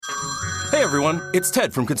Hey everyone, it's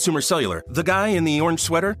Ted from Consumer Cellular, the guy in the orange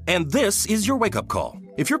sweater, and this is your wake-up call.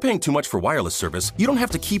 If you're paying too much for wireless service, you don't have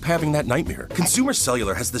to keep having that nightmare. Consumer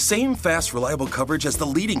Cellular has the same fast, reliable coverage as the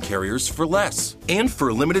leading carriers for less. And for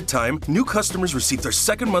a limited time, new customers receive their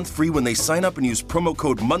second month free when they sign up and use promo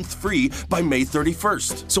code MONTHFREE by May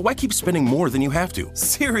 31st. So why keep spending more than you have to?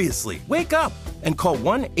 Seriously, wake up and call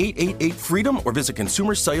 1-888-FREEDOM or visit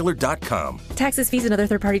consumercellular.com. Taxes, fees, and other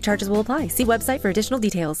third-party charges will apply. See website for additional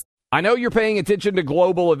details. I know you're paying attention to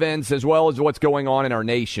global events as well as what's going on in our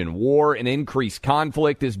nation. War and increased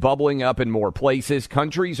conflict is bubbling up in more places.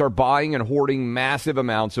 Countries are buying and hoarding massive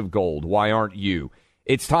amounts of gold. Why aren't you?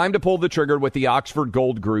 It's time to pull the trigger with the Oxford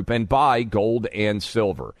Gold Group and buy gold and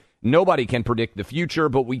silver. Nobody can predict the future,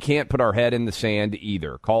 but we can't put our head in the sand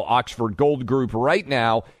either. Call Oxford Gold Group right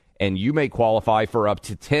now, and you may qualify for up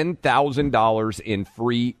to $10,000 in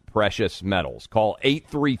free precious metals. Call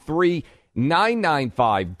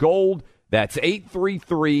 833-995-GOLD. That's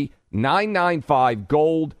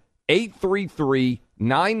 833-995-GOLD,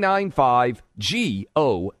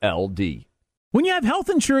 833-995-GOLD. When you have health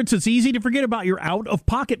insurance, it's easy to forget about your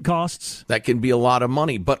out-of-pocket costs. That can be a lot of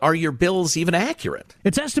money, but are your bills even accurate?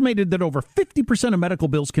 It's estimated that over 50% of medical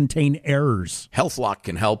bills contain errors. HealthLock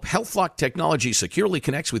can help. HealthLock technology securely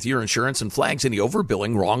connects with your insurance and flags any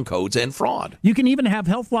overbilling, wrong codes, and fraud. You can even have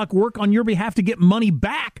HealthLock work on your behalf to get money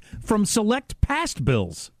back from select past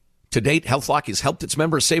bills. To date, HealthLock has helped its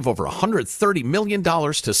members save over $130 million.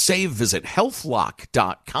 To save, visit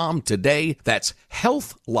healthlock.com today. That's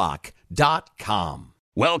healthlock.com.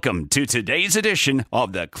 Welcome to today's edition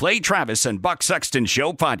of the Clay Travis and Buck Sexton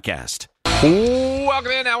Show podcast.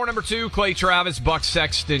 Welcome in, hour number 2, Clay Travis, Buck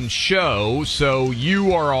Sexton Show. So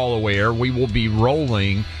you are all aware we will be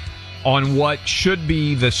rolling on what should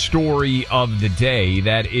be the story of the day.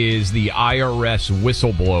 That is the IRS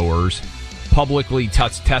whistleblowers publicly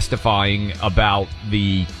testifying about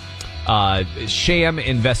the sham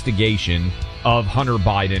investigation of Hunter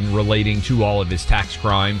Biden relating to all of his tax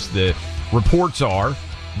crimes. The reports are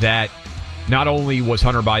that not only was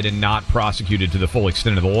Hunter Biden not prosecuted to the full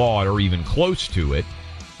extent of the law or even close to it,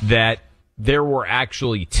 that there were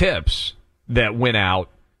actually tips that went out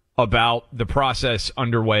about the process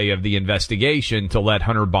underway of the investigation to let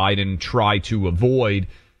Hunter Biden try to avoid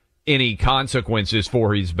any consequences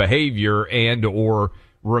for his behavior and or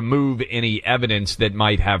remove any evidence that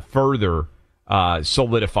might have further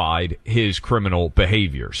solidified his criminal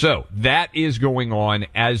behavior. So that is going on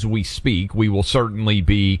as we speak. We will certainly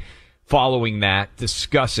be following that,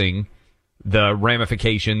 discussing the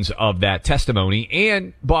ramifications of that testimony.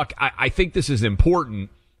 And, Buck, I think this is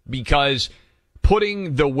important because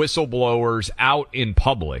putting the whistleblowers out in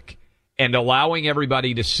public and allowing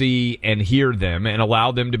everybody to see and hear them and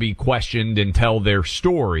allow them to be questioned and tell their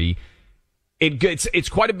story, it's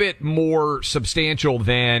quite a bit more substantial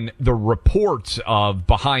than the reports of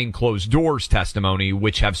behind closed doors testimony,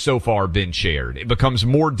 which have so far been shared. It becomes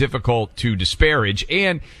more difficult to disparage.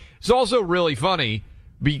 And it's also really funny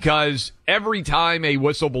because every time a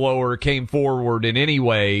whistleblower came forward in any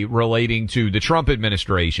way relating to the Trump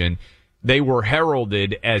administration, they were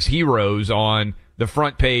heralded as heroes on the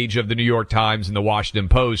front page of the New York Times and the Washington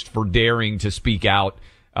Post for daring to speak out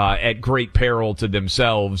at great peril to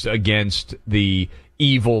themselves against the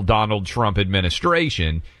evil Donald Trump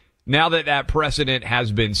administration. Now that that precedent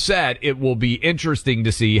has been set, it will be interesting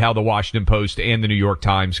to see how the Washington Post and the New York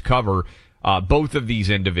Times cover both of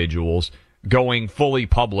these individuals going fully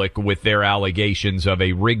public with their allegations of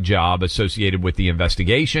a rig job associated with the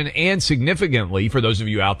investigation. And significantly, for those of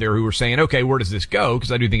you out there who are saying, okay, where does this go?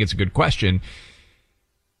 Because I do think it's a good question.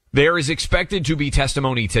 There is expected to be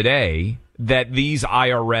testimony today that these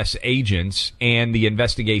IRS agents and the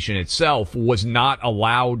investigation itself was not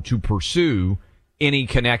allowed to pursue any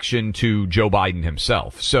connection to Joe Biden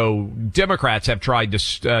himself. So Democrats have tried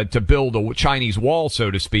to build a Chinese wall,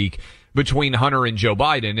 so to speak, between Hunter and Joe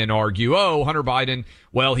Biden and argue, oh, Hunter Biden,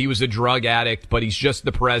 well, he was a drug addict, but he's just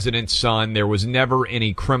the president's son. There was never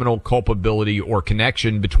any criminal culpability or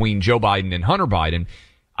connection between Joe Biden and Hunter Biden.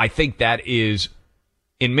 I think that is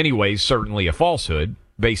in many ways certainly a falsehood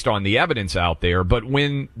based on the evidence out there. But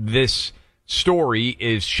when this story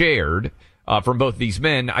is shared from both these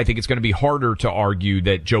men, I think it's going to be harder to argue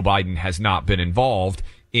that Joe Biden has not been involved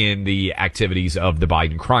in the activities of the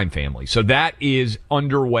Biden crime family. So that is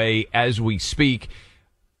underway as we speak.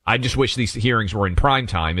 I just wish these hearings were in prime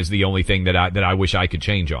time is the only thing that I wish I could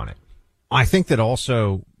change on it. I think that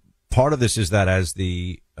also part of this is that as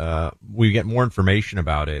we get more information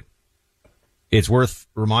about it, it's worth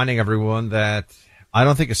reminding everyone that I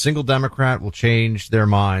don't think a single Democrat will change their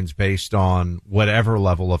minds based on whatever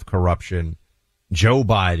level of corruption Joe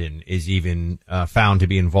Biden is even found to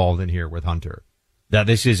be involved in here with Hunter. That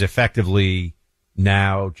this is effectively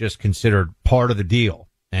now just considered part of the deal,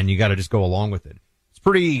 and you got to just go along with it. It's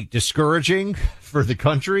pretty discouraging for the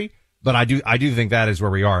country, but I do think that is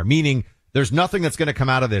where we are. Meaning, there's nothing that's going to come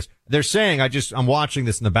out of this. They're saying, I'm watching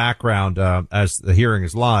this in the background as the hearing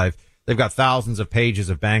is live. They've got thousands of pages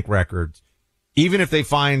of bank records. Even if they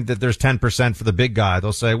find that there's 10% for the big guy,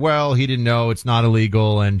 they'll say, well, he didn't know, it's not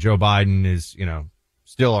illegal, and Joe Biden is,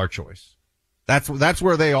 still our choice. That's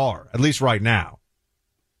where they are, at least right now.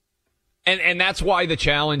 And that's why the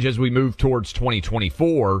challenge as we move towards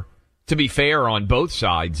 2024, to be fair on both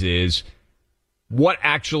sides, is what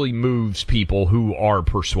actually moves people who are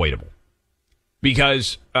persuadable.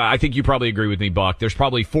 Because I think you probably agree with me, Buck. There's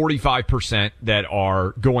probably 45% that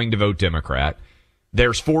are going to vote Democrat.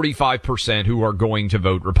 There's 45% who are going to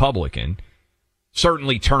vote Republican.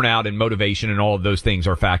 Certainly turnout and motivation and all of those things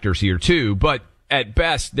are factors here too. But at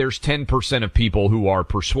best, there's 10% of people who are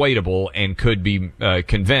persuadable and could be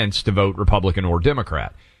convinced to vote Republican or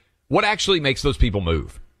Democrat. What actually makes those people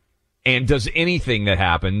move? And does anything that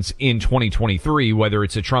happens in 2023, whether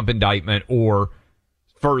it's a Trump indictment or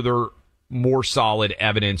further more solid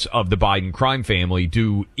evidence of the Biden crime family,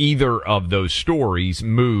 do either of those stories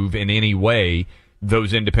move in any way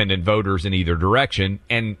those independent voters in either direction?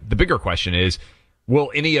 And the bigger question is,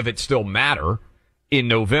 will any of it still matter in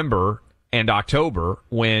November and October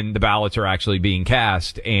when the ballots are actually being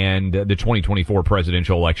cast and the 2024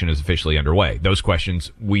 presidential election is officially underway? Those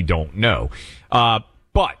questions we don't know.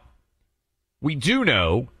 But we do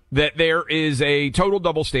know that there is a total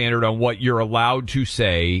double standard on what you're allowed to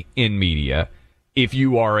say in media if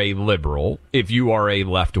you are a liberal, if you are a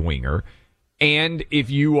left-winger, and if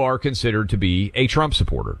you are considered to be a Trump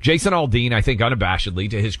supporter. Jason Aldean, I think unabashedly,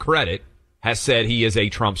 to his credit, has said he is a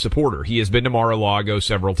Trump supporter. He has been to Mar-a-Lago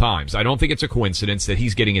several times. I don't think it's a coincidence that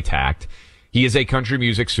he's getting attacked. He is a country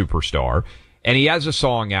music superstar, and he has a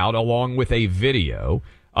song out along with a video.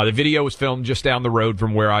 The video was filmed just down the road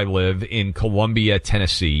from where I live in Columbia,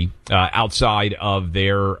 Tennessee, outside of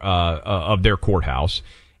their courthouse.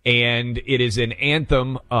 And it is an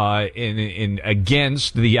anthem in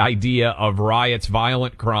against the idea of riots,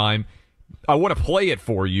 violent crime. I want to play it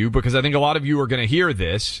for you because I think a lot of you are going to hear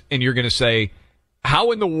this and you're going to say,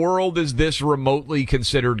 how in the world is this remotely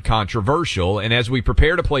considered controversial? And as we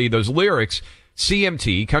prepare to play those lyrics,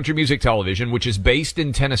 CMT, Country Music Television, which is based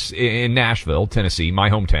in Tennessee, in Nashville, Tennessee, my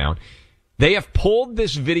hometown, they have pulled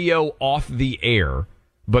this video off the air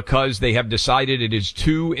because they have decided it is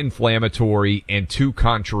too inflammatory and too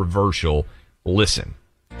controversial. Listen.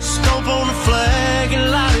 Stomp on the flag and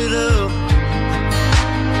light it up.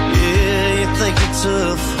 Yeah, you think it's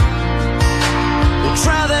tough. We'll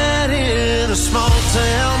try that in a small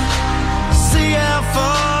town. See how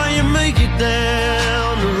far you make it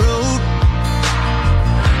down the road.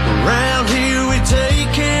 Around here we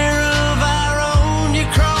take care of our own. You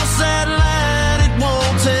cross that line, it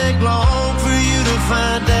won't take long for you to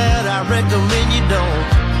find out. I recommend you don't.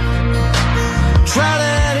 Try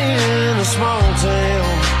that in a small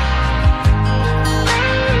town.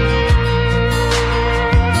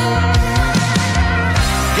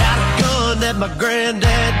 Got a gun that my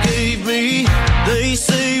granddad gave me. They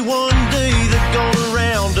say one day they're gonna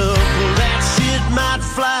round up. Well, that shit might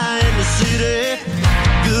fly in the city.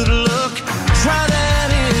 Good luck, try that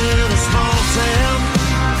in a small town.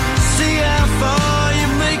 See how far you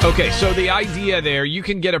make. Okay, so the idea there, you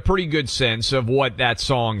can get a pretty good sense of what that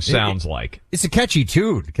song sounds like. It's a catchy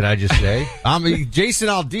tune, can I just say? Jason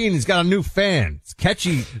Aldean has got a new fan. It's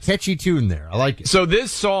catchy tune there. I like it. So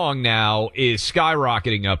this song now is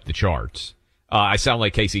skyrocketing up the charts. I sound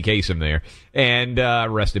like Casey Kasem there. And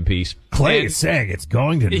rest in peace. Clay is saying it's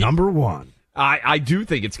going to number one. I do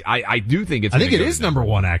think it's. I do think it's. I think it is number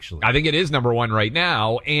one, actually. I think it is number one right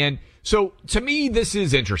now. And so to me, this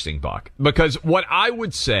is interesting, Buck, because what I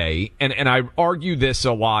would say, and I argue this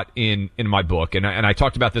a lot in my book, and I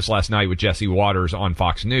talked about this last night with Jesse Waters on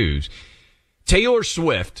Fox News. Taylor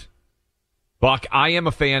Swift, Buck, I am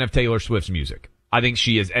a fan of Taylor Swift's music. I think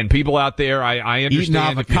she is, and people out there, I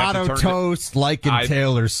understand. Eating avocado toast, liking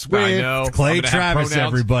Taylor Swift. I know. Clay Travis,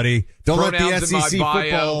 everybody. Don't let the SEC football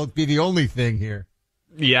football be the only thing here.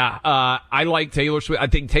 Yeah, I like Taylor Swift. I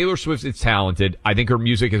think Taylor Swift is talented. I think her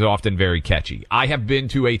music is often very catchy. I have been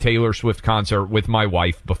to a Taylor Swift concert with my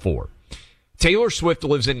wife before. Taylor Swift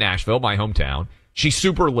lives in Nashville, my hometown. She's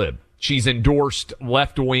super lib. She's endorsed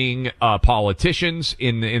left-wing politicians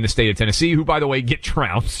in the state of Tennessee, who, by the way, get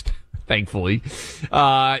trounced. thankfully.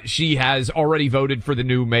 She has already voted for the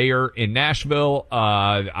new mayor in Nashville.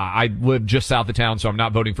 I live just south of town, so I'm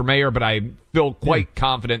not voting for mayor, but I feel quite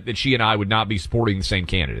confident that she and I would not be supporting the same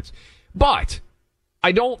candidates. But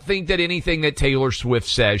I don't think that anything that Taylor Swift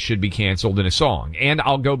says should be canceled in a song. And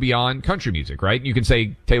I'll go beyond country music, right? You can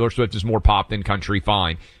say Taylor Swift is more pop than country,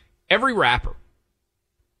 fine. Every rappers,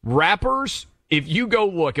 if you go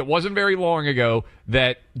look, it wasn't very long ago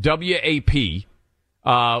that WAP,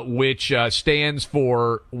 which stands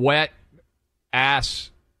for wet ass,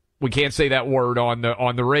 we can't say that word on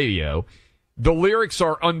the radio. The lyrics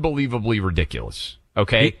are unbelievably ridiculous.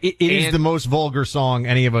 Okay, it is the most vulgar song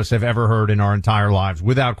any of us have ever heard in our entire lives,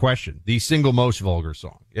 without question. The single most vulgar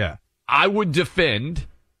song. Yeah, I would defend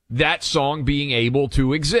that song being able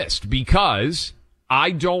to exist because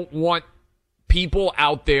I don't want people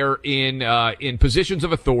out there in positions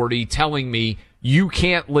of authority telling me you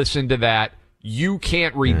can't listen to that, you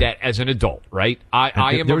can't read that as an adult, right?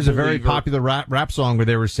 I am. There was a very popular rap song where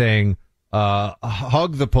they were saying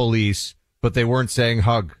 "hug the police," but they weren't saying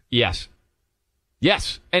 "hug."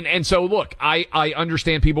 Yes. And so look, I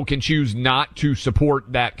understand people can choose not to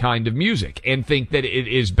support that kind of music and think that it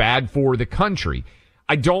is bad for the country.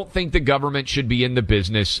 I don't think the government should be in the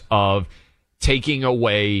business of taking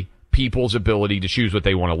away people's ability to choose what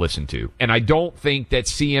they want to listen to. And I don't think that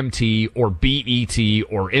CMT or BET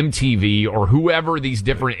or MTV or whoever these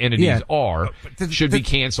different entities are should be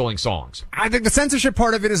canceling songs. I think the censorship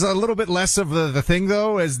part of it is a little bit less of the thing,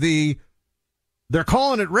 though, as they're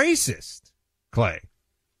calling it racist. Clay,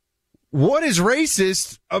 what is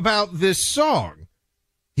racist about this song?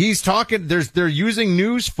 He's talking, they're using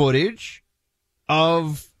news footage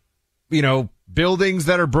of, buildings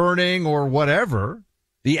that are burning or whatever.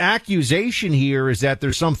 The accusation here is that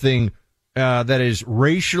there's something that is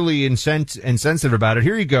racially insensitive about it.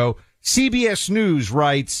 Here you go. CBS News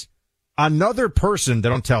writes, another person, they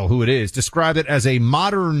don't tell who it is, described it as a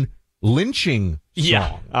modern lynching song.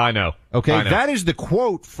 Yeah, I know. Okay, I know. That is the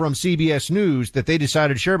quote from CBS News that they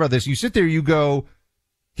decided to share about this. You sit there, you go,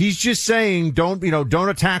 he's just saying, don't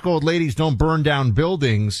attack old ladies, don't burn down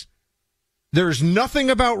buildings. There's nothing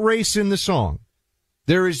about race in the song.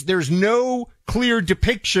 There's no clear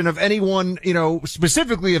depiction of anyone,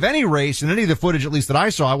 specifically of any race in any of the footage, at least that I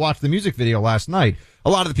saw. I watched the music video last night. A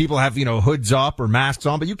lot of the people have, hoods up or masks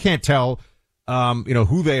on, but you can't tell,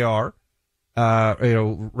 who they are.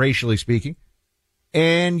 Racially speaking,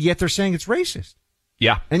 and yet they're saying it's racist.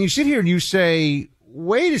 Yeah. And you sit here and you say,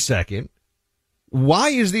 wait a second, why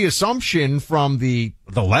is the assumption from the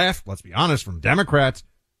left, let's be honest, from Democrats,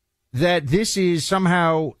 that this is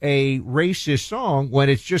somehow a racist song when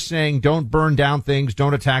it's just saying don't burn down things,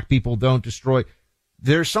 don't attack people, don't destroy?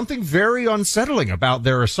 There's something very unsettling about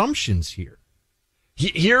their assumptions here.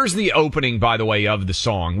 Here's the opening, by the way, of the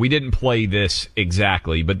song. We didn't play this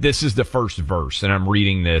exactly, but this is the first verse, and I'm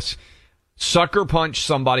reading this. Sucker punch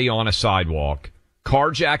somebody on a sidewalk,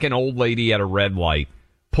 carjack an old lady at a red light,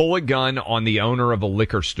 pull a gun on the owner of a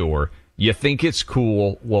liquor store. You think it's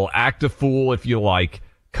cool, well, act a fool if you like,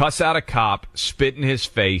 cuss out a cop, spit in his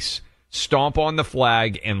face, stomp on the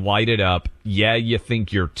flag and light it up. Yeah, you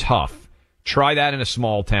think you're tough. Try that in a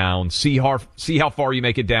small town. See how far you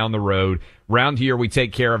make it down the road. Round here, we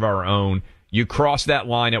take care of our own. You cross that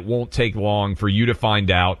line, it won't take long for you to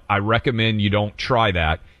find out. I recommend you don't try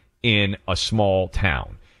that in a small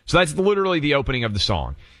town. So that's literally the opening of the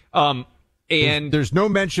song. And there's no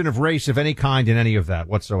mention of race of any kind in any of that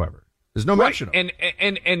whatsoever. There's no mention of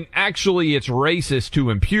it. And actually, it's racist to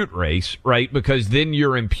impute race, right? Because then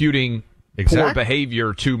you're imputing poor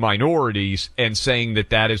behavior to minorities and saying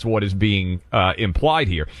that is what is being implied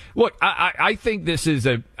here. Look, I think this is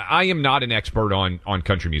I am not an expert on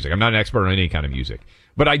country music. I'm not an expert on any kind of music.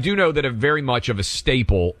 But I do know that a very much of a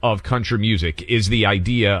staple of country music is the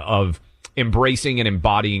idea of embracing and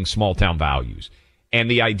embodying small town values. And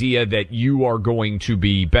the idea that you are going to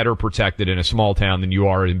be better protected in a small town than you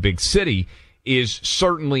are in a big city is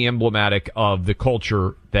certainly emblematic of the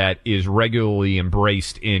culture that is regularly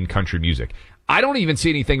embraced in country music. I don't even see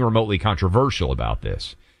anything remotely controversial about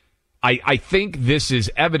this. I think this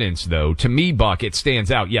is evidence, though. To me, Buck, it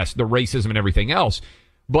stands out. Yes, the racism and everything else,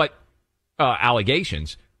 but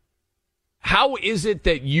allegations. How is it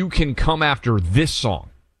that you can come after this song,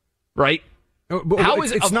 right? How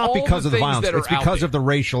is it's not because of the violence. It's because of the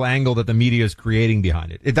racial angle that the media is creating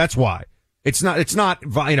behind it. That's why. It's not,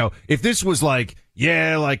 if this was like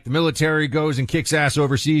the military goes and kicks ass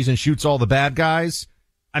overseas and shoots all the bad guys.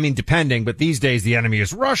 I mean, depending, but these days the enemy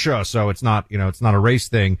is Russia. So it's not, it's not a race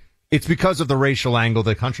thing. it's because of the racial angle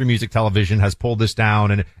that country music television has pulled this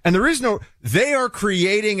down. And there is they are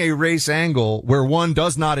creating a race angle where one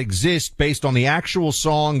does not exist based on the actual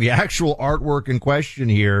song, the actual artwork in question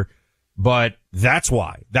here. But that's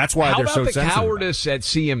why they're so sensitive. How about the cowardice at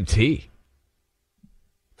CMT?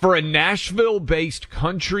 For a Nashville-based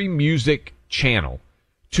country music channel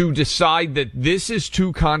to decide that this is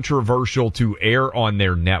too controversial to air on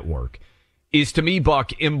their network is, to me,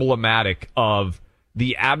 Buck, emblematic of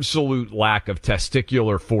the absolute lack of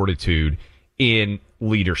testicular fortitude in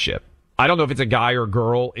leadership. I don't know if it's a guy or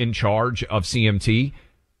girl in charge of CMT.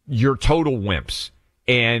 You're total wimps,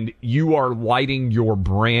 and you are lighting your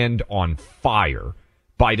brand on fire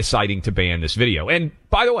by deciding to ban this video. And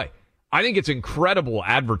by the way, I think it's incredible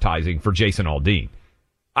advertising for Jason Aldean.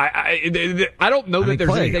 I don't know that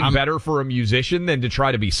there's anything better for a musician than to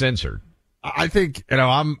try to be censored. I think,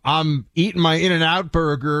 I'm eating my In-N-Out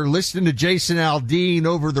burger, listening to Jason Aldean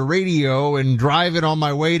over the radio and driving on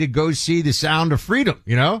my way to go see The Sound of Freedom,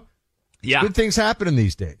 Yeah. Good things happening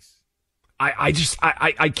these days.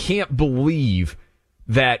 I can't believe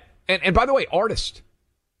that. And by the way, artists,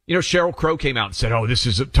 Sheryl Crow came out and said, "Oh, this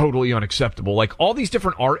is totally unacceptable." Like all these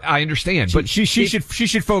different art, I understand, but she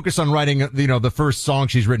should focus on writing, the first song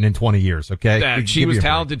she's written in 20 years. Okay, she was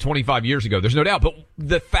talented 25 years ago. There's no doubt. But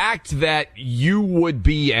the fact that you would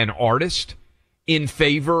be an artist in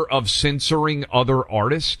favor of censoring other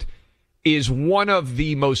artists is one of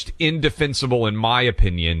the most indefensible, in my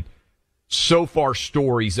opinion, so far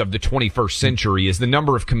stories of the 21st century. Is the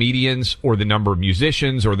number of comedians or the number of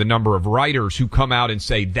musicians or the number of writers who come out and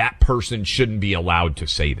say that person shouldn't be allowed to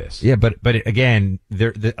say this. Yeah, but again,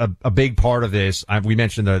 a big part of this, we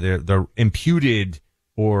mentioned the imputed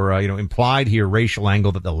or implied here racial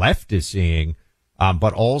angle that the left is seeing,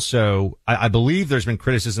 but also I believe there's been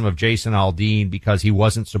criticism of Jason Aldean because he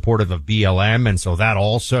wasn't supportive of BLM, and so that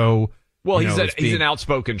also. Well, he's an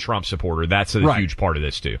outspoken Trump supporter. That's a huge part of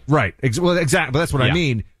this too. Right. Well, exactly. But that's what I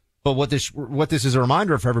mean. But what this is a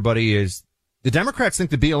reminder for everybody is the Democrats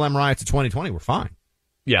think the BLM riots of 2020 were fine.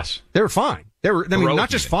 Yes. They were fine.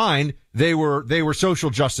 Not just fine. They were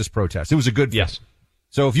social justice protests. It was a good thing. Yes.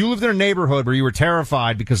 So if you lived in a neighborhood where you were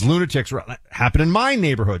terrified because lunatics happened in my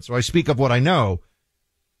neighborhood, so I speak of what I know,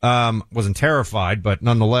 wasn't terrified, but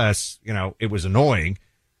nonetheless, it was annoying.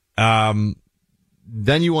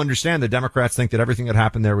 Then you understand the Democrats think that everything that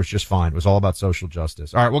happened there was just fine. It was all about social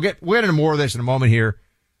justice. All right, we'll get into more of this in a moment here.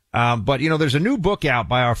 But there's a new book out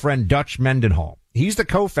by our friend Dutch Mendenhall. He's the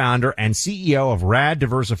co-founder and CEO of Rad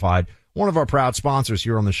Diversified, one of our proud sponsors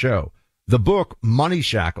here on the show. The book, Money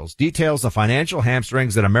Shackles, details the financial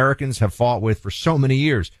hamstrings that Americans have fought with for so many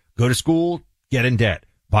years. Go to school, get in debt.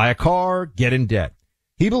 Buy a car, get in debt.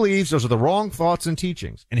 He believes those are the wrong thoughts and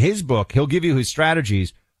teachings. In his book, he'll give you his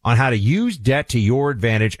strategies on how to use debt to your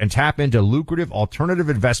advantage and tap into lucrative alternative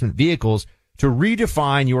investment vehicles to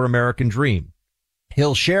redefine your American dream.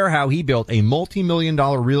 He'll share how he built a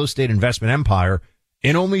multi-million-dollar real estate investment empire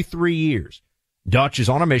in only 3 years. Dutch is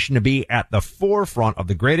on a mission to be at the forefront of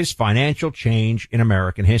the greatest financial change in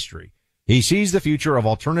American history. He sees the future of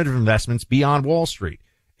alternative investments beyond Wall Street.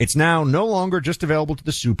 It's now no longer just available to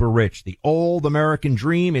the super rich. The old American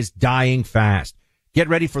dream is dying fast. Get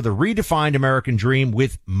ready for the redefined American dream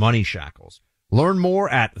with Money Shackles. Learn more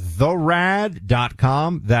at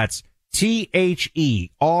therad.com. That's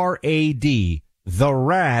THERAD,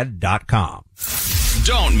 therad.com.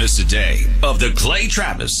 Don't miss a day of the Clay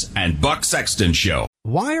Travis and Buck Sexton Show.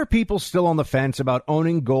 Why are people still on the fence about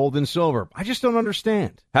owning gold and silver? I just don't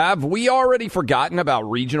understand. Have we already forgotten about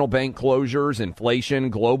regional bank closures, inflation,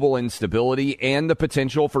 global instability, and the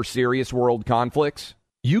potential for serious world conflicts?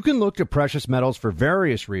 You can look to precious metals for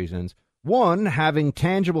various reasons. 1, having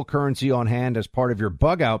tangible currency on hand as part of your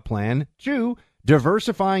bug-out plan. 2,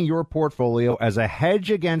 diversifying your portfolio as a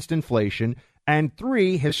hedge against inflation. And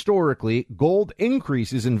 3, historically, gold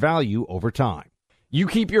increases in value over time. You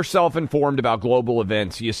keep yourself informed about global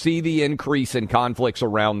events. You see the increase in conflicts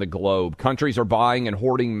around the globe. Countries are buying and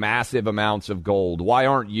hoarding massive amounts of gold. Why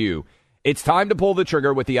aren't you? It's time to pull the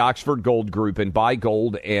trigger with the Oxford Gold Group and buy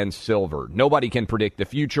gold and silver. Nobody can predict the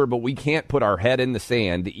future, but we can't put our head in the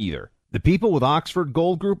sand either. The people with Oxford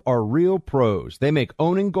Gold Group are real pros. They make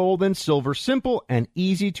owning gold and silver simple and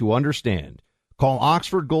easy to understand. Call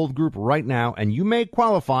Oxford Gold Group right now, and you may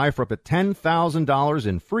qualify for up to $10,000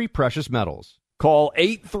 in free precious metals. Call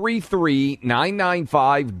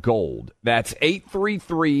 833-995-GOLD. That's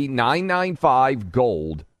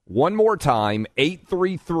 833-995-GOLD. One more time,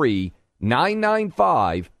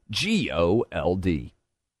 833-995-GOLD.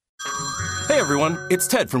 Hey everyone, it's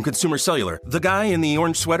Ted from Consumer Cellular, the guy in the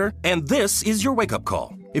orange sweater, and this is your wake-up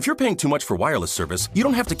call. If you're paying too much for wireless service, you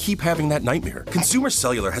don't have to keep having that nightmare. Consumer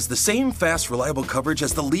Cellular has the same fast, reliable coverage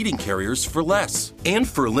as the leading carriers for less. And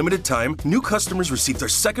for a limited time, new customers receive their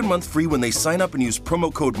second month free when they sign up and use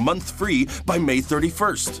promo code MONTHFREE by May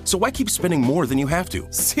 31st. So why keep spending more than you have to?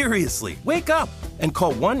 Seriously, wake up and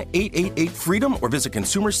call 1-888-FREEDOM or visit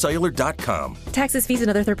consumercellular.com. Taxes, fees, and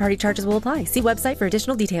other third-party charges will apply. See website for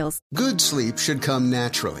additional details. Good sleep should come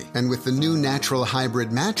naturally, and with the new Natural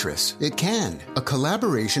Hybrid mattress, it can. A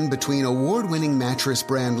collaboration between award-winning mattress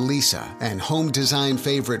brand Lisa and home design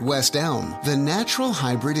favorite West Elm, the Natural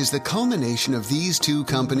Hybrid is the culmination of these two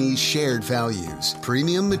companies' shared values: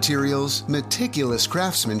 premium materials, meticulous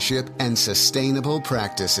craftsmanship, and sustainable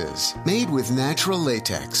practices. Made with natural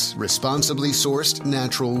latex, responsibly sourced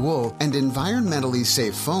natural wool, and environmentally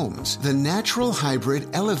safe foams, the Natural Hybrid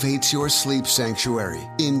elevates your sleep sanctuary,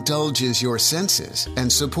 indulges your senses,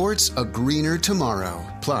 and supports a greener tomorrow.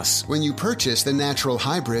 Plus, when you purchase the Natural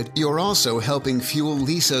Hybrid, you're also helping fuel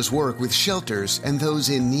Lisa's work with shelters and those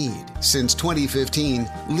in need. Since 2015,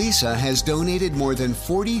 Lisa has donated more than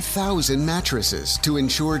 40,000 mattresses to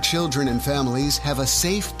ensure children and families have a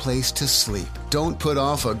safe place to sleep. Don't put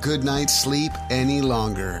off a good night's sleep any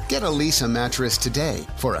longer. Get a Lisa mattress today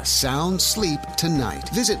for a sound sleep tonight.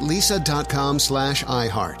 Visit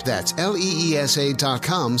lisa.com/iHeart. That's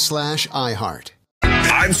LEESA.com/iHeart.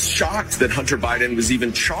 I'm shocked that Hunter Biden was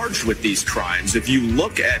even charged with these crimes. If you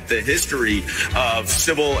look at the history of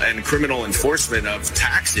civil and criminal enforcement of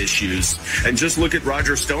tax issues, and just look at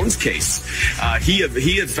Roger Stone's case, he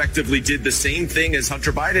effectively did the same thing as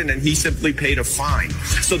Hunter Biden, and he simply paid a fine.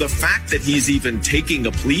 So the fact that he's even taking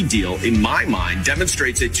a plea deal, in my mind,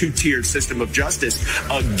 demonstrates a two-tiered system of justice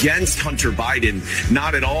against Hunter Biden,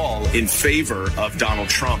 not at all in favor of Donald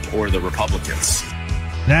Trump or the Republicans.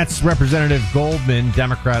 That's Representative Goldman,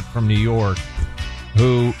 Democrat from New York,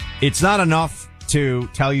 who it's not enough to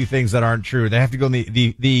tell you things that aren't true. They have to go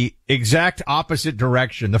in the exact opposite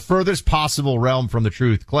direction, the furthest possible realm from the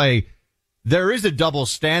truth. Clay, there is a double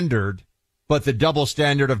standard, but the double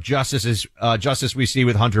standard of justice we see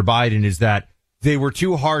with Hunter Biden is that they were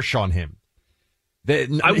too harsh on him.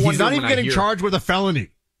 He's not even getting charged with a felony.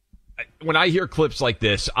 When I hear clips like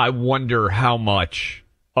this, I wonder how much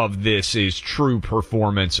of this is true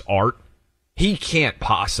performance art. He can't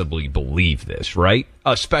possibly believe this, right?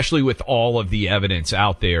 Especially with all of the evidence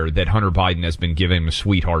out there that Hunter Biden has been giving him a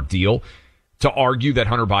sweetheart deal. To argue that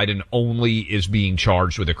Hunter Biden only is being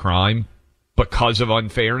charged with a crime because of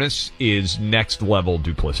unfairness is next level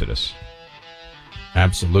duplicitous.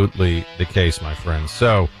 Absolutely the case, my friend.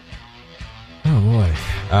 So, oh boy.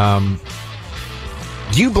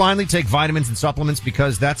 Do you blindly take vitamins and supplements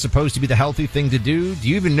because that's supposed to be the healthy thing to do? Do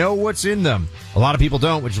you even know what's in them? A lot of people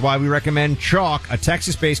don't, which is why we recommend Chalk, a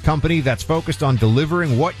Texas-based company that's focused on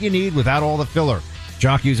delivering what you need without all the filler.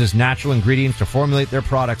 Chalk uses natural ingredients to formulate their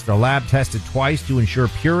products. They're lab-tested twice to ensure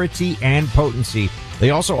purity and potency. They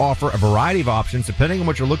also offer a variety of options depending on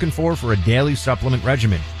what you're looking for a daily supplement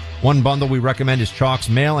regimen. One bundle we recommend is Chalk's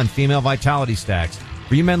Male and Female Vitality Stacks.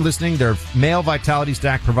 For you men listening, their Male Vitality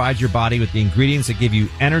Stack provides your body with the ingredients that give you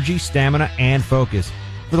energy, stamina, and focus.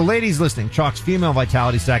 For the ladies listening, Chalk's Female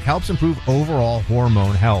Vitality Stack helps improve overall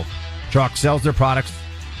hormone health. Chalk sells their products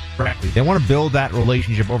correctly. They want to build that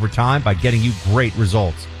relationship over time by getting you great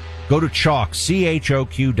results. Go to Chalk,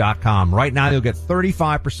 CHOQ.com. Right now, you'll get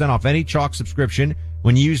 35% off any Chalk subscription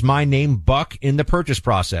when you use my name, Buck, in the purchase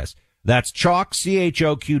process. That's Chalk,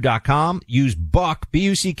 CHOQ.com. Use Buck,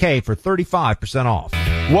 B-U-C-K, for 35% off.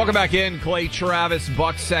 Welcome back in, Clay Travis,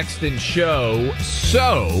 Buck Sexton Show.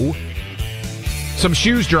 So, some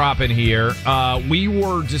shoes dropping here. We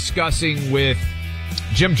were discussing with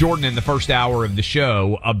Jim Jordan in the first hour of the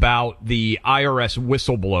show about the IRS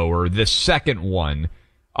whistleblower, the second one,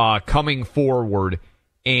 coming forward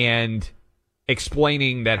and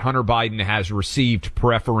explaining that Hunter Biden has received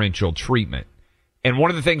preferential treatment. And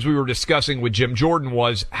one of the things we were discussing with Jim Jordan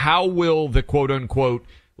was how will the quote-unquote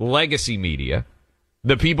legacy media,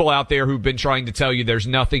 the people out there who've been trying to tell you there's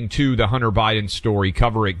nothing to the Hunter Biden story,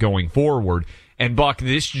 cover it going forward. And, Buck,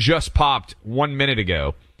 this just popped 1 minute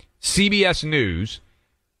ago. CBS News,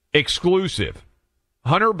 exclusive.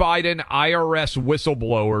 Hunter Biden IRS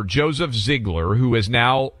whistleblower Joseph Ziegler, who has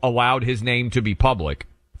now allowed his name to be public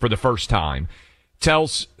for the first time,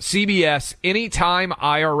 tells CBS anytime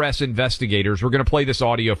IRS investigators, we're going to play this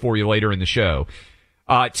audio for you later in the show,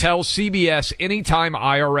 tells CBS anytime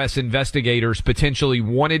IRS investigators potentially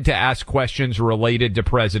wanted to ask questions related to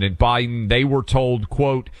President Biden, they were told,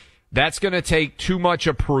 quote, that's going to take too much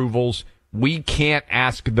approvals. We can't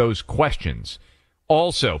ask those questions.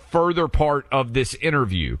 Also, further part of this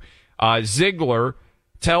interview, Ziegler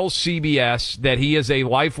tells CBS that he is a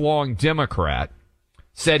lifelong Democrat,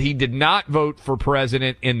 said he did not vote for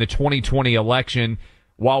president in the 2020 election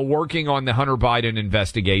while working on the Hunter Biden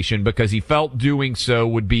investigation because he felt doing so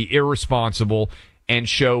would be irresponsible and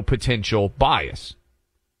show potential bias.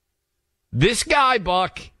 This guy,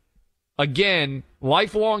 Buck, again,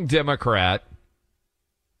 lifelong Democrat,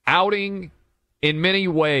 outing in many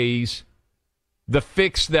ways the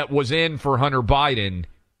fix that was in for Hunter Biden.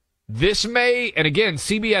 This may, and again,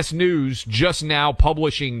 CBS News just now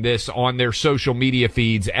publishing this on their social media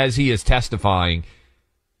feeds as he is testifying.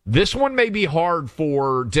 This one may be hard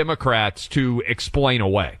for Democrats to explain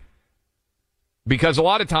away. Because a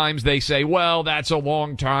lot of times they say, well, that's a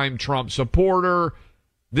longtime Trump supporter.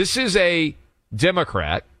 This is a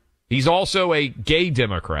Democrat. He's also a gay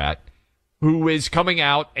Democrat who is coming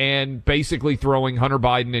out and basically throwing Hunter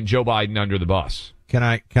Biden and Joe Biden under the bus. Can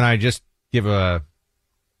I just give a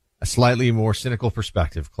slightly more cynical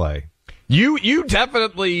perspective, Clay? You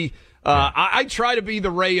definitely, I try to be the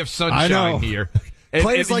ray of sunshine here.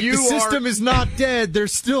 Clay's like, the system is not dead.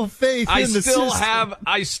 There's still faith in the system.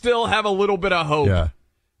 I still have a little bit of hope. Yeah.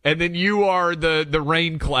 And then you are the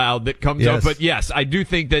rain cloud that comes up. But yes, I do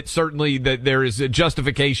think that certainly that there is a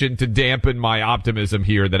justification to dampen my optimism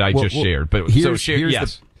here that I just shared. But here's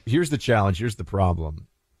the challenge. Here's the problem.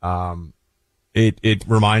 It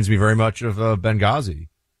reminds me very much of Benghazi,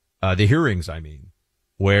 the hearings, I mean,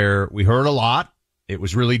 where we heard a lot. It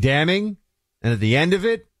was really damning. And at the end of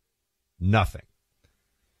it, nothing.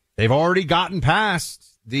 They've already gotten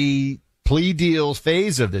past the plea deals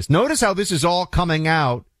phase of this. Notice how this is all coming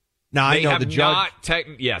out. Now, I know the judge.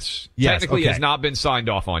 Technically has not been signed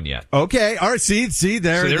off on yet. Okay. All right. See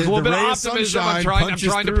there. So there's a little bit of optimism. I'm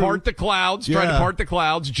trying to part the clouds.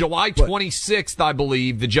 July 26th, I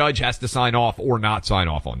believe, the judge has to sign off or not sign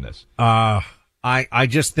off on this. I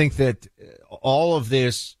just think that all of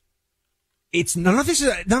this, none of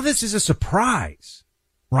this is a surprise,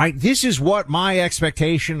 right? This is what my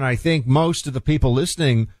expectation, I think most of the people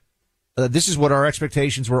listening, this is what our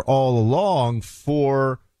expectations were all along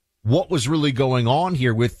for what was really going on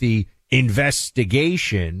here with the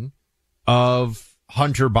investigation of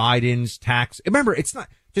Hunter Biden's tax. Remember, it's not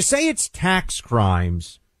to say it's tax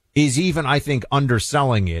crimes is even, I think,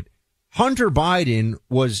 underselling it. Hunter Biden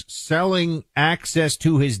was selling access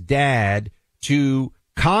to his dad to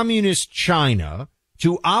communist China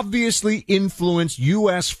to obviously influence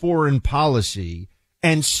U.S. foreign policy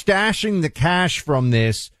and stashing the cash from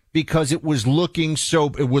this because it would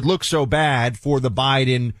look so bad for the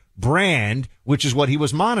Biden brand, which is what he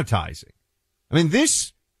was monetizing. I mean,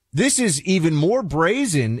 this is even more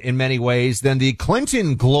brazen in many ways than the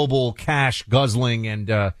Clinton global cash guzzling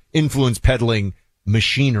and influence peddling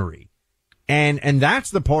machinery. And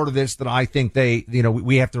that's the part of this that I think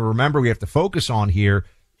we have to remember, we have to focus on here.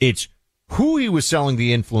 It's who he was selling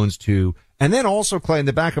the influence to. And then also, Clay, in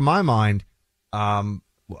the back of my mind,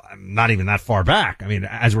 not even that far back. I mean,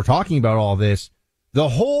 as we're talking about all this, the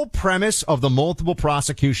whole premise of the multiple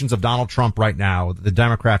prosecutions of Donald Trump right now, the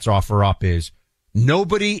Democrats offer up is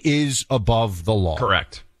nobody is above the law.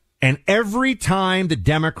 Correct. And every time the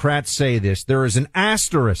Democrats say this, there is an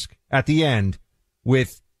asterisk at the end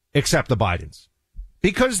with except the Bidens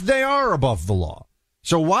because they are above the law.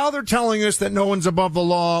 So while they're telling us that no one's above the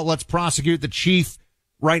law, let's prosecute the chief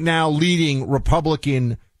right now leading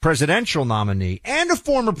Republican presidential nominee and a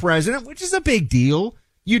former president, which is a big deal.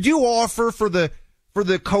 You do offer for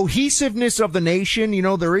the cohesiveness of the nation. You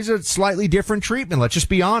know, there is a slightly different treatment. Let's just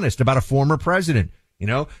be honest about a former president. You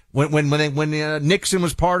know, when Nixon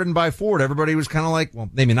was pardoned by Ford, everybody was kind of like, well,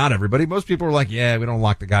 maybe not everybody. Most people were like, yeah, we don't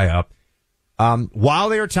lock the guy up. While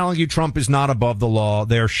they are telling you Trump is not above the law,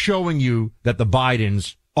 they are showing you that the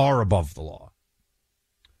Bidens are above the law.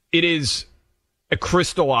 It is a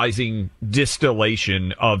crystallizing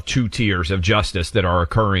distillation of two tiers of justice that are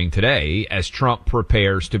occurring today as Trump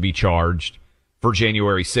prepares to be charged for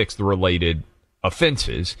January 6th related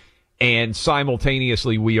offenses. And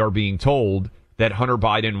simultaneously, we are being told that Hunter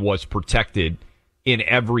Biden was protected in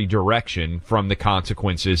every direction from the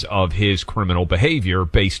consequences of his criminal behavior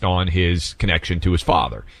based on his connection to his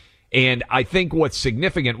father. And I think what's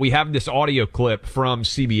significant, we have this audio clip from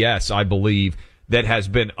CBS, I believe, that has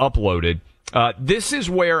been uploaded. This is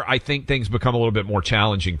where I think things become a little bit more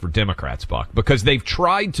challenging for Democrats, Buck, because they've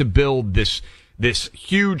tried to build this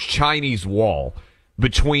huge Chinese wall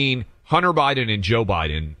between Hunter Biden and Joe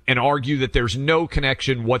Biden and argue that there's no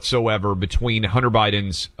connection whatsoever between Hunter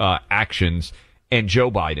Biden's actions and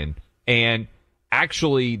Joe Biden. And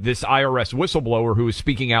actually, this IRS whistleblower who is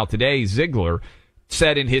speaking out today, Ziegler,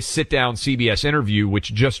 said in his sit-down CBS interview,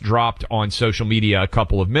 which just dropped on social media a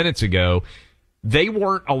couple of minutes ago, they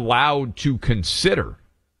weren't allowed to consider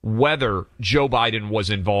whether Joe Biden was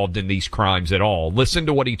involved in these crimes at all. Listen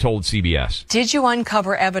to what he told CBS. Did you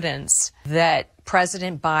uncover evidence that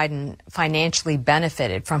President Biden financially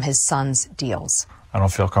benefited from his son's deals? I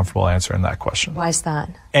don't feel comfortable answering that question. Why is that?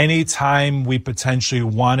 Anytime we potentially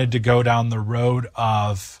wanted to go down the road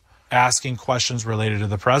of asking questions related to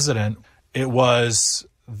the president, it was,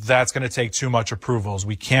 that's going to take too much approvals.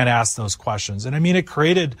 We can't ask those questions. And I mean, it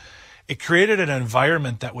created an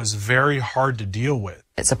environment that was very hard to deal with.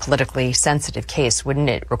 It's a politically sensitive case. Wouldn't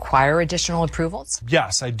it require additional approvals?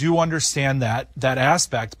 Yes, I do understand that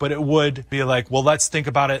aspect, but it would be like, well, let's think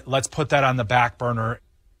about it. Let's put that on the back burner.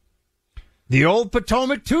 The old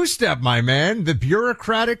Potomac two-step, my man, the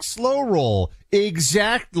bureaucratic slow roll,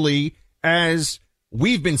 exactly as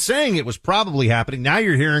we've been saying it was probably happening. Now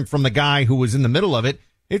you're hearing from the guy who was in the middle of it.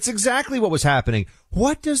 It's exactly what was happening.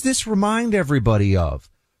 What does this remind everybody of?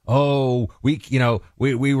 Oh,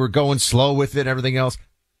 we were going slow with it and everything else.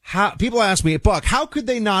 People ask me, Buck, how could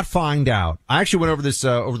they not find out? I actually went over this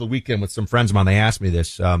over the weekend with some friends of mine. They asked me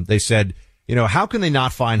this. They said, how can they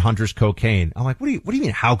not find Hunter's cocaine? I'm like, what do you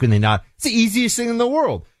mean? How can they not? It's the easiest thing in the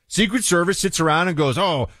world. Secret Service sits around and goes,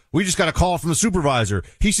 oh, we just got a call from the supervisor.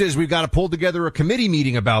 He says we've got to pull together a committee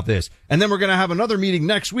meeting about this. And then we're going to have another meeting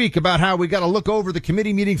next week about how we got to look over the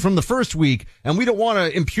committee meeting from the first week. And we don't want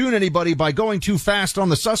to impugn anybody by going too fast on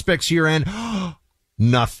the suspects here. And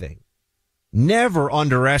nothing. Never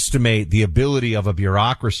underestimate the ability of a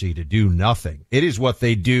bureaucracy to do nothing. It is what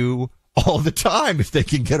they do all the time if they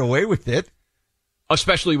can get away with it.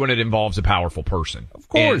 Especially when it involves a powerful person. Of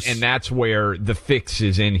course. And that's where the fix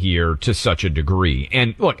is in here to such a degree.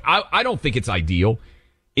 And look, I don't think it's ideal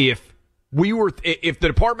if the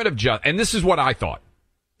Department of Justice, and this is what I thought.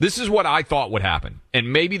 This is what I thought would happen.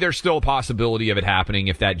 And maybe there's still a possibility of it happening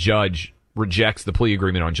if that judge rejects the plea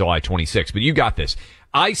agreement on July 26th. But you got this.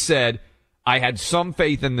 I said I had some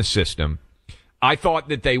faith in the system. I thought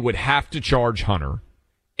that they would have to charge Hunter.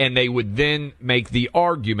 And they would then make the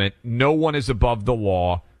argument no one is above the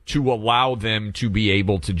law to allow them to be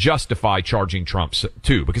able to justify charging Trump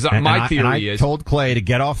too. Because my theory is... I told Clay to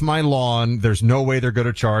get off my lawn. There's no way they're going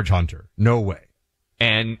to charge Hunter. No way.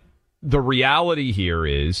 And the reality here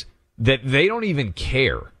is that they don't even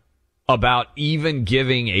care about even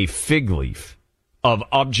giving a fig leaf of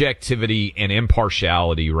objectivity and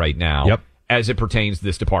impartiality right now as it pertains to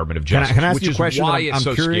this Department of Justice. Can I ask which you a is question? why it's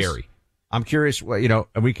so scary. I'm curious,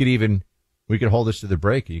 and we could hold this to the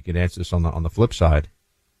break. You can answer this on the flip side.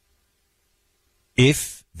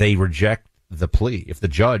 If they reject the plea, if the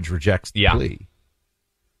judge rejects the plea,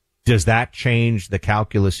 does that change the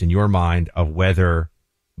calculus in your mind of whether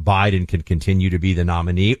Biden can continue to be the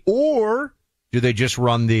nominee, or do they just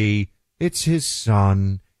run it's his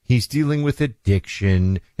son, he's dealing with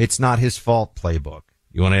addiction, it's not his fault playbook?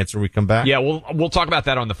 You want to answer when we come back? Yeah, we'll talk about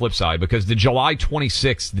that on the flip side, because the July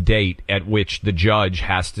 26th date at which the judge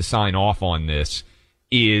has to sign off on this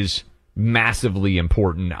is massively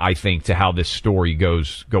important, I think, to how this story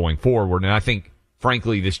goes going forward. And I think,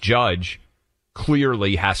 frankly, this judge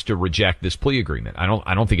clearly has to reject this plea agreement. I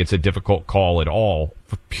don't think it's a difficult call at all,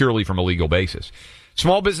 purely from a legal basis.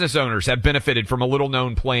 Small business owners have benefited from a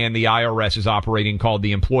little-known plan the IRS is operating called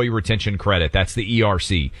the Employee Retention Credit. That's the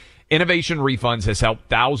ERC. Innovation Refunds has helped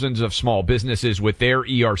thousands of small businesses with their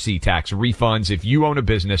ERC tax refunds. If you own a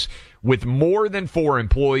business with more than 4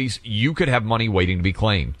 employees, you could have money waiting to be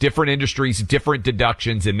claimed. Different industries, different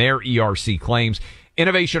deductions in their ERC claims.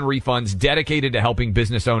 Innovation Refunds, dedicated to helping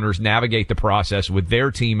business owners navigate the process with their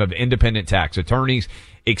team of independent tax attorneys,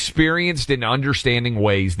 experienced in understanding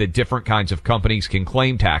ways that different kinds of companies can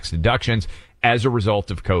claim tax deductions as a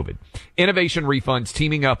result of COVID. Innovation Refunds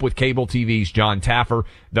teaming up with cable TV's John Taffer,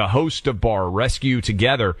 the host of Bar Rescue.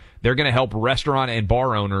 Together, they're going to help restaurant and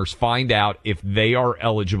bar owners find out if they are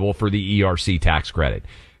eligible for the ERC tax credit.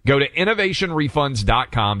 Go to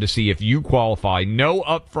innovationrefunds.com to see if you qualify. No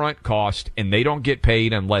upfront cost, and they don't get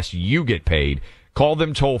paid unless you get paid. Call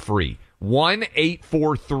them toll free.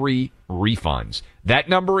 1-843-REFUNDS. That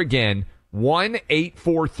number again,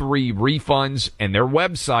 1-843-REFUNDS, and their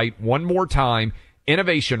website, one more time,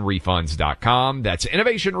 innovationrefunds.com. That's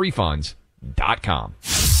innovationrefunds.com.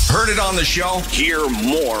 Heard it on the show? Hear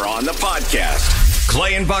more on the podcast.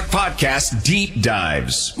 Clay and Buck Podcast Deep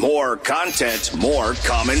Dives. More content, more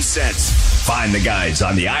common sense. Find the guides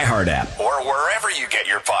on the iHeart app or wherever you get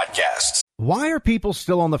your podcasts. Why are people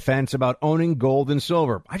still on the fence about owning gold and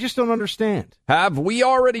silver? I just don't understand. Have we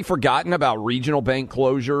already forgotten about regional bank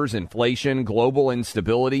closures, inflation, global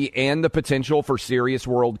instability, and the potential for serious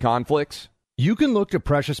world conflicts? You can look to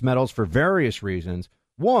precious metals for various reasons,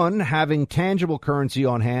 1, having tangible currency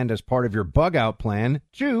on hand as part of your bug-out plan.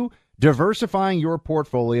 2, diversifying your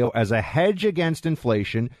portfolio as a hedge against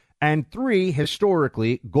inflation. And 3,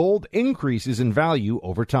 historically, gold increases in value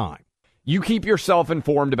over time. You keep yourself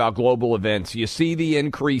informed about global events. You see the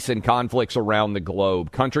increase in conflicts around the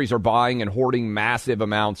globe. Countries are buying and hoarding massive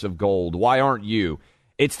amounts of gold. Why aren't you?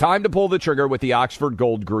 It's time to pull the trigger with the Oxford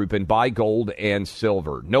Gold Group and buy gold and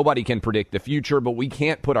silver. Nobody can predict the future, but we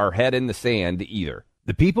can't put our head in the sand either.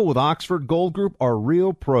 The people with Oxford Gold Group are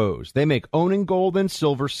real pros. They make owning gold and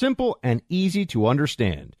silver simple and easy to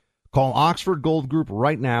understand. Call Oxford Gold Group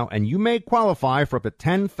right now, and you may qualify for up to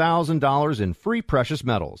 $10,000 in free precious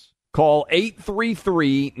metals. Call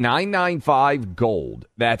 833-995-GOLD.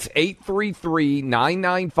 That's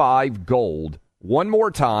 833-995-GOLD. One more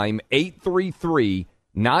time,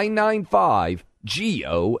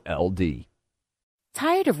 833-995-GOLD.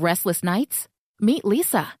 Tired of restless nights? Meet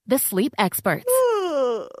Lisa, the sleep expert.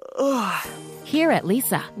 Here at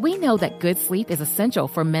Lisa, we know that good sleep is essential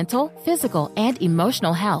for mental, physical, and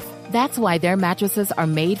emotional health. That's why their mattresses are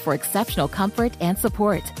made for exceptional comfort and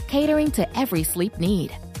support, catering to every sleep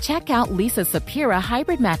need. Check out Lisa's Sapira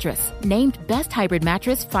Hybrid Mattress, named Best Hybrid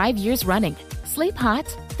Mattress 5 years running. Sleep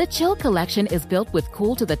hot? The Chill Collection is built with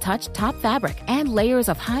cool-to-the-touch top fabric and layers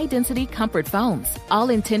of high-density comfort foams, all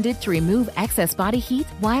intended to remove excess body heat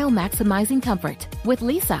while maximizing comfort. With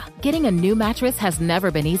Lisa, getting a new mattress has never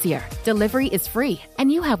been easier. Delivery is free,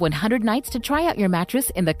 and you have 100 nights to try out your mattress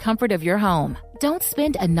in the comfort of your home. Don't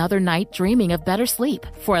spend another night dreaming of better sleep.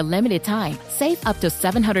 For a limited time, save up to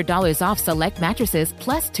 $700 off select mattresses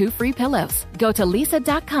plus 2 free pillows. Go to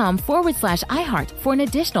lisa.com/iHeart for an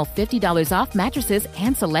additional $50 off mattresses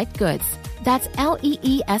and select goods. That's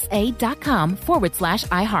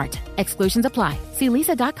LEESA.com/iHeart. Exclusions apply. See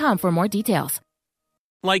lisa.com for more details.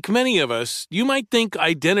 Like many of us, you might think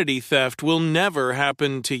identity theft will never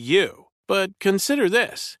happen to you. But consider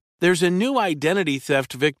this. There's a new identity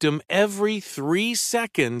theft victim every 3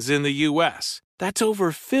 seconds in the U.S. That's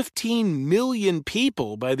over 15 million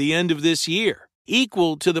people by the end of this year,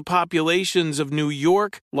 equal to the populations of New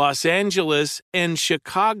York, Los Angeles, and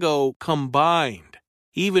Chicago combined.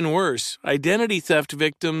 Even worse, identity theft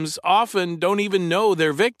victims often don't even know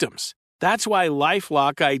they're victims. That's why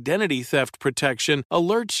LifeLock Identity Theft Protection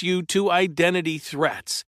alerts you to identity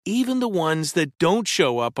threats, even the ones that don't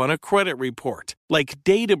show up on a credit report, like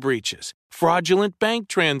data breaches, fraudulent bank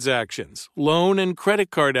transactions, loan and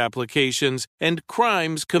credit card applications, and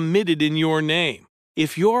crimes committed in your name.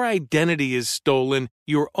 If your identity is stolen,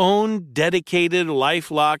 your own dedicated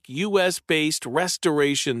LifeLock U.S.-based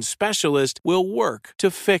restoration specialist will work to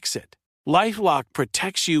fix it. LifeLock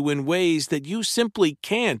protects you in ways that you simply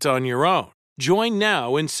can't on your own. Join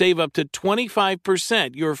now and save up to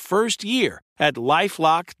 25% your first year at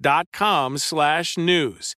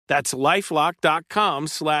LifeLock.com/news. That's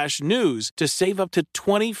LifeLock.com/news to save up to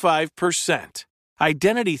 25%.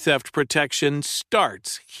 Identity theft protection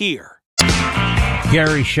starts here.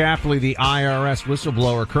 Gary Shapley, the IRS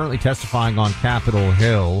whistleblower, currently testifying on Capitol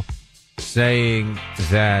Hill, saying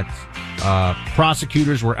that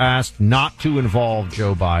prosecutors were asked not to involve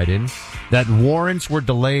Joe Biden, that warrants were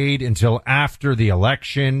delayed until after the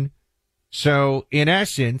election. So, in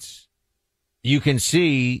essence, you can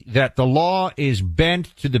see that the law is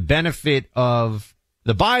bent to the benefit of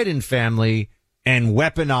the Biden family and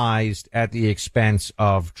weaponized at the expense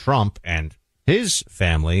of Trump and his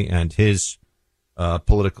family and his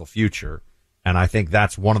political future. And I think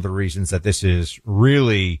that's one of the reasons that this is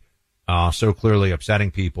really so clearly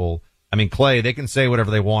upsetting people. I mean, Clay, they can say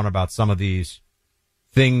whatever they want about some of these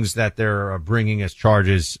things that they're bringing as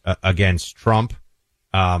charges against Trump.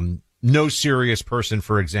 No serious person,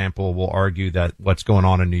 for example, will argue that what's going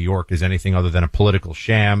on in New York is anything other than a political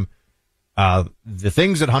sham. The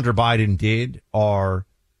things that Hunter Biden did are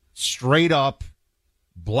straight up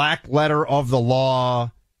black letter of the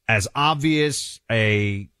law, as obvious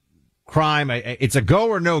a crime. It's a go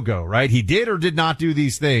or no go, right? He did or did not do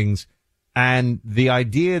these things. And the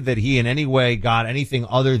idea that he in any way got anything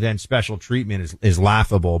other than special treatment is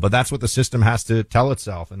laughable. But that's what the system has to tell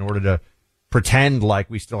itself in order to pretend like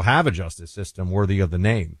we still have a justice system worthy of the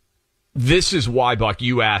name. This is why, Buck,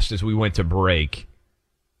 you asked as we went to break,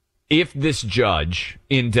 if this judge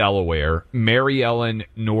in Delaware, Mary Ellen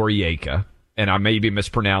Noriega, and I may be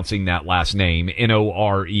mispronouncing that last name,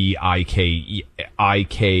 Noreika,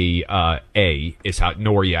 is how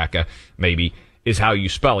Noriega maybe is how you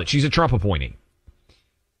spell it. She's a Trump appointee.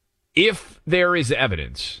 If there is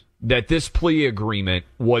evidence that this plea agreement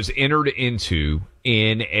was entered into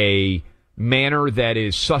in a manner that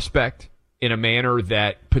is suspect, in a manner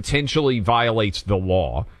that potentially violates the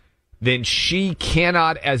law, then she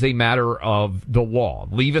cannot, as a matter of the law,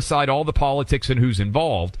 leave aside all the politics and who's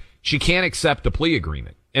involved, she can't accept the plea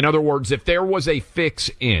agreement. In other words, if there was a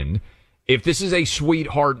if this is a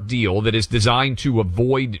sweetheart deal that is designed to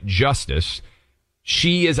avoid justice,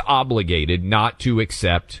 she is obligated not to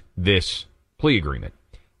accept this plea agreement.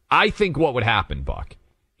 I think what would happen, Buck,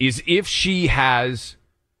 is if she has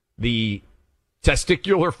the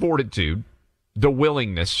testicular fortitude, the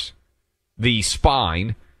willingness, the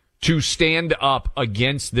spine to stand up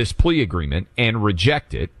against this plea agreement and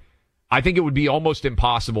reject it, I think it would be almost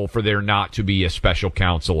impossible for there not to be a special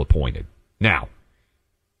counsel appointed. Now,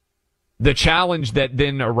 the challenge that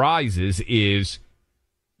then arises is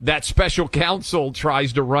that special counsel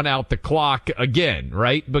tries to run out the clock again,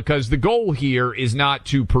 right? Because the goal here is not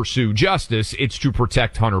to pursue justice, it's to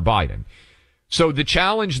protect Hunter Biden. So the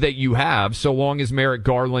challenge that you have, so long as Merrick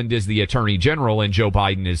Garland is the attorney general and Joe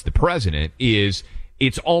Biden is the president, is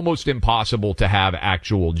it's almost impossible to have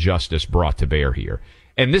actual justice brought to bear here.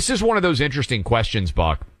 And this is one of those interesting questions,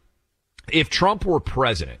 Buck. If Trump were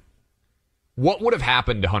president, what would have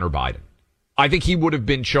happened to Hunter Biden? I think he would have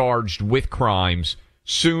been charged with crimes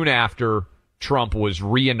soon after Trump was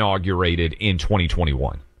re-inaugurated in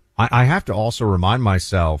 2021. I have to also remind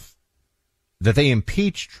myself that they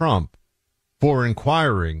impeached Trump for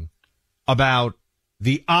inquiring about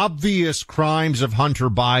the obvious crimes of Hunter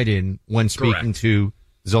Biden when speaking to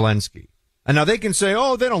Zelensky. And now they can say,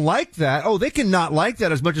 oh, they don't like that. Oh, they can not like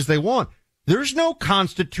that as much as they want. There's no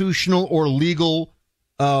constitutional or legal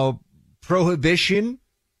prohibition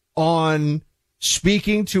on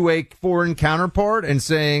speaking to a foreign counterpart and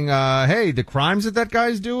saying, hey, the crimes that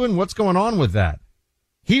guy's doing, what's going on with that?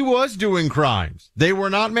 He was doing crimes. They were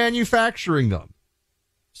not manufacturing them.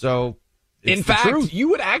 So, in fact, you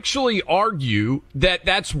would actually argue that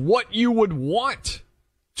that's what you would want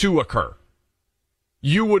to occur.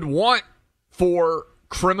 You would want for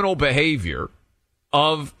criminal behavior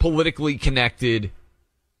of politically connected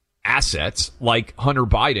assets like Hunter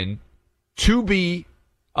Biden to be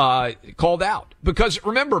called out. Because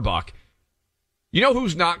remember, Buck, you know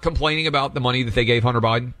who's not complaining about the money that they gave Hunter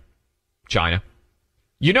Biden? China.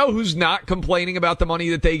 You know who's not complaining about the money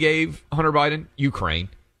that they gave Hunter Biden? Ukraine.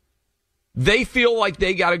 They feel like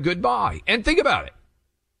they got a good buy. And think about it.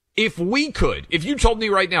 If you told me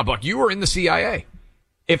right now, Buck, you were in the CIA.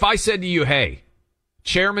 If I said to you, hey,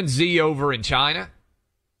 Chairman Z over in China,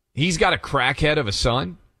 he's got a crackhead of a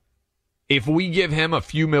son. If we give him a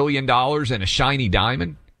few $1 million and a shiny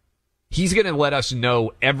diamond, he's going to let us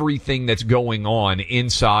know everything that's going on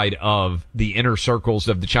inside of the inner circles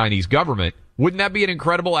of the Chinese government. Wouldn't that be an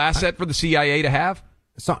incredible asset for the CIA to have?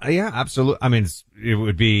 So, yeah, absolutely. I mean,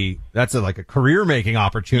 that's like a career-making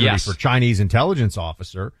opportunity for Chinese intelligence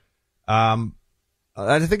officer.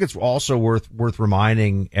 I think it's also worth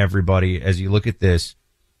reminding everybody as you look at this.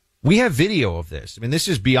 We have video of this. I mean, this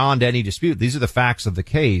is beyond any dispute. These are the facts of the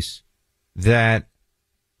case that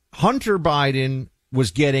Hunter Biden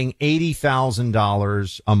was getting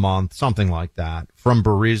 $80,000 a month, something like that, from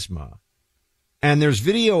Burisma. And there's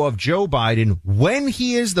video of Joe Biden when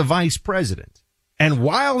he is the vice president and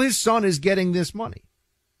while his son is getting this money,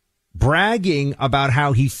 bragging about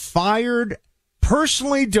how he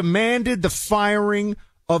personally demanded the firing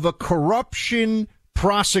of a corruption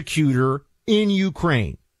prosecutor in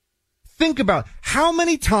Ukraine. Think about how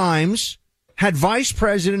many times had Vice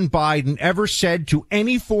President Biden ever said to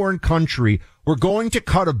any foreign country, we're going to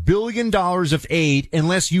cut $1 billion of aid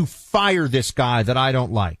unless you fire this guy that I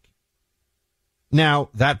don't like. Now,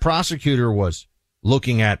 that prosecutor was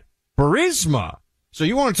looking at Burisma. So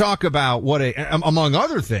you want to talk about among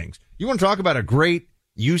other things, you want to talk about a great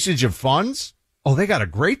usage of funds? Oh, they got a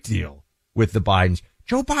great deal with the Bidens.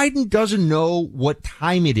 Joe Biden doesn't know what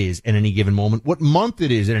time it is at any given moment, what month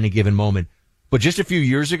it is at any given moment. But just a few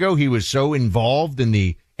years ago, he was so involved in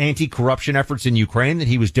the anti-corruption efforts in Ukraine that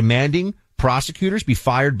he was demanding prosecutors be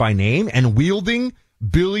fired by name and wielding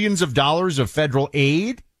billions of dollars of federal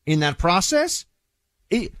aid in that process.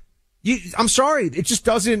 I'm sorry. It just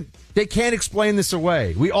they can't explain this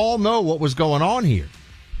away. We all know what was going on here.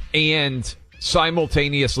 And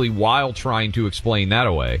simultaneously, while trying to explain that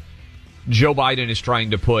away, Joe Biden is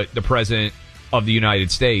trying to put the president of the United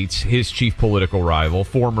States, his chief political rival,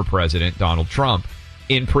 former President Donald Trump,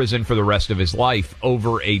 in prison for the rest of his life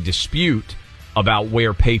over a dispute about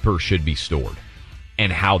where papers should be stored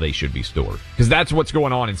and how they should be stored. Because that's what's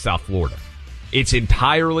going on in South Florida. It's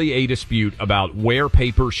entirely a dispute about where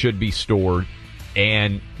papers should be stored,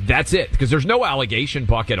 and that's it. Because there's no allegation,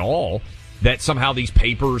 Buck, at all that somehow these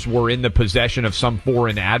papers were in the possession of some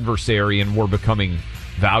foreign adversary and were becoming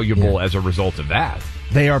valuable as a result of that.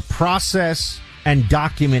 They are process and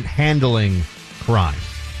document handling crime.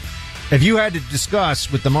 If you had to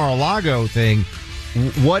discuss with the Mar-a-Lago thing,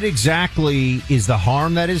 what exactly is the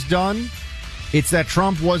harm that is done? It's that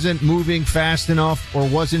Trump wasn't moving fast enough or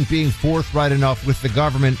wasn't being forthright enough with the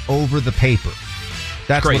government over the paper.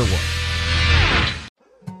 That's what it was.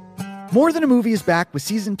 More Than a Movie is back with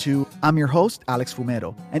Season 2. I'm your host, Alex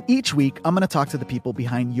Fumero, and each week I'm going to talk to the people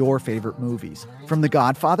behind your favorite movies. From The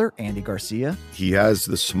Godfather, Andy Garcia. He has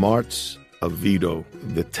the smarts of Vito,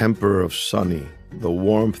 the temper of Sonny, the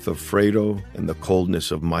warmth of Fredo, and the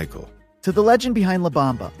coldness of Michael. To the legend behind La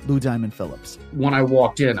Bamba, Lou Diamond Phillips. When I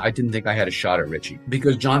walked in, I didn't think I had a shot at Richie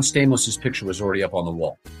because John Stamos' picture was already up on the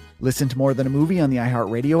wall. Listen to More Than a Movie on the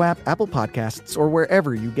iHeartRadio app, Apple Podcasts, or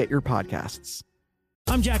wherever you get your podcasts.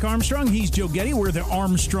 I'm Jack Armstrong. He's Joe Getty. We're the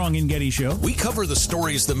Armstrong and Getty Show. We cover the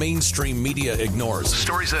stories the mainstream media ignores.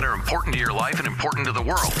 Stories that are important to your life and important to the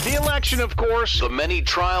world. The election, of course. The many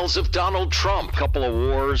trials of Donald Trump. Couple of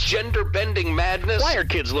wars. Gender-bending madness. Why are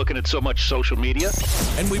kids looking at so much social media?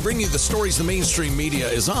 And we bring you the stories the mainstream media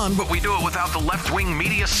is on, but we do it without the left-wing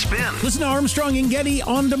media spin. Listen to Armstrong and Getty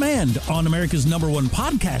on demand on America's #1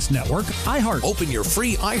 podcast network, iHeart. Open your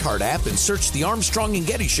free iHeart app and search The Armstrong and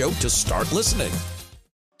Getty Show to start listening.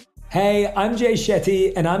 Hey, I'm Jay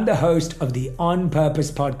Shetty, and I'm the host of the On Purpose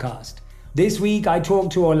podcast. This week, I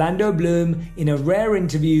talked to Orlando Bloom in a rare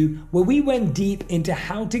interview where we went deep into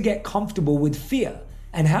how to get comfortable with fear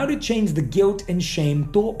and how to change the guilt and shame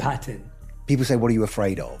thought pattern. People say, what are you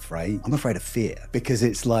afraid of, right? I'm afraid of fear because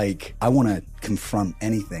it's like I want to confront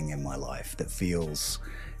anything in my life that feels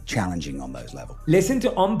challenging on those levels. Listen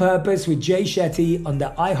to On Purpose with Jay Shetty on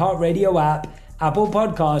the iHeartRadio app, Apple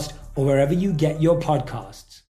Podcast, or wherever you get your podcasts.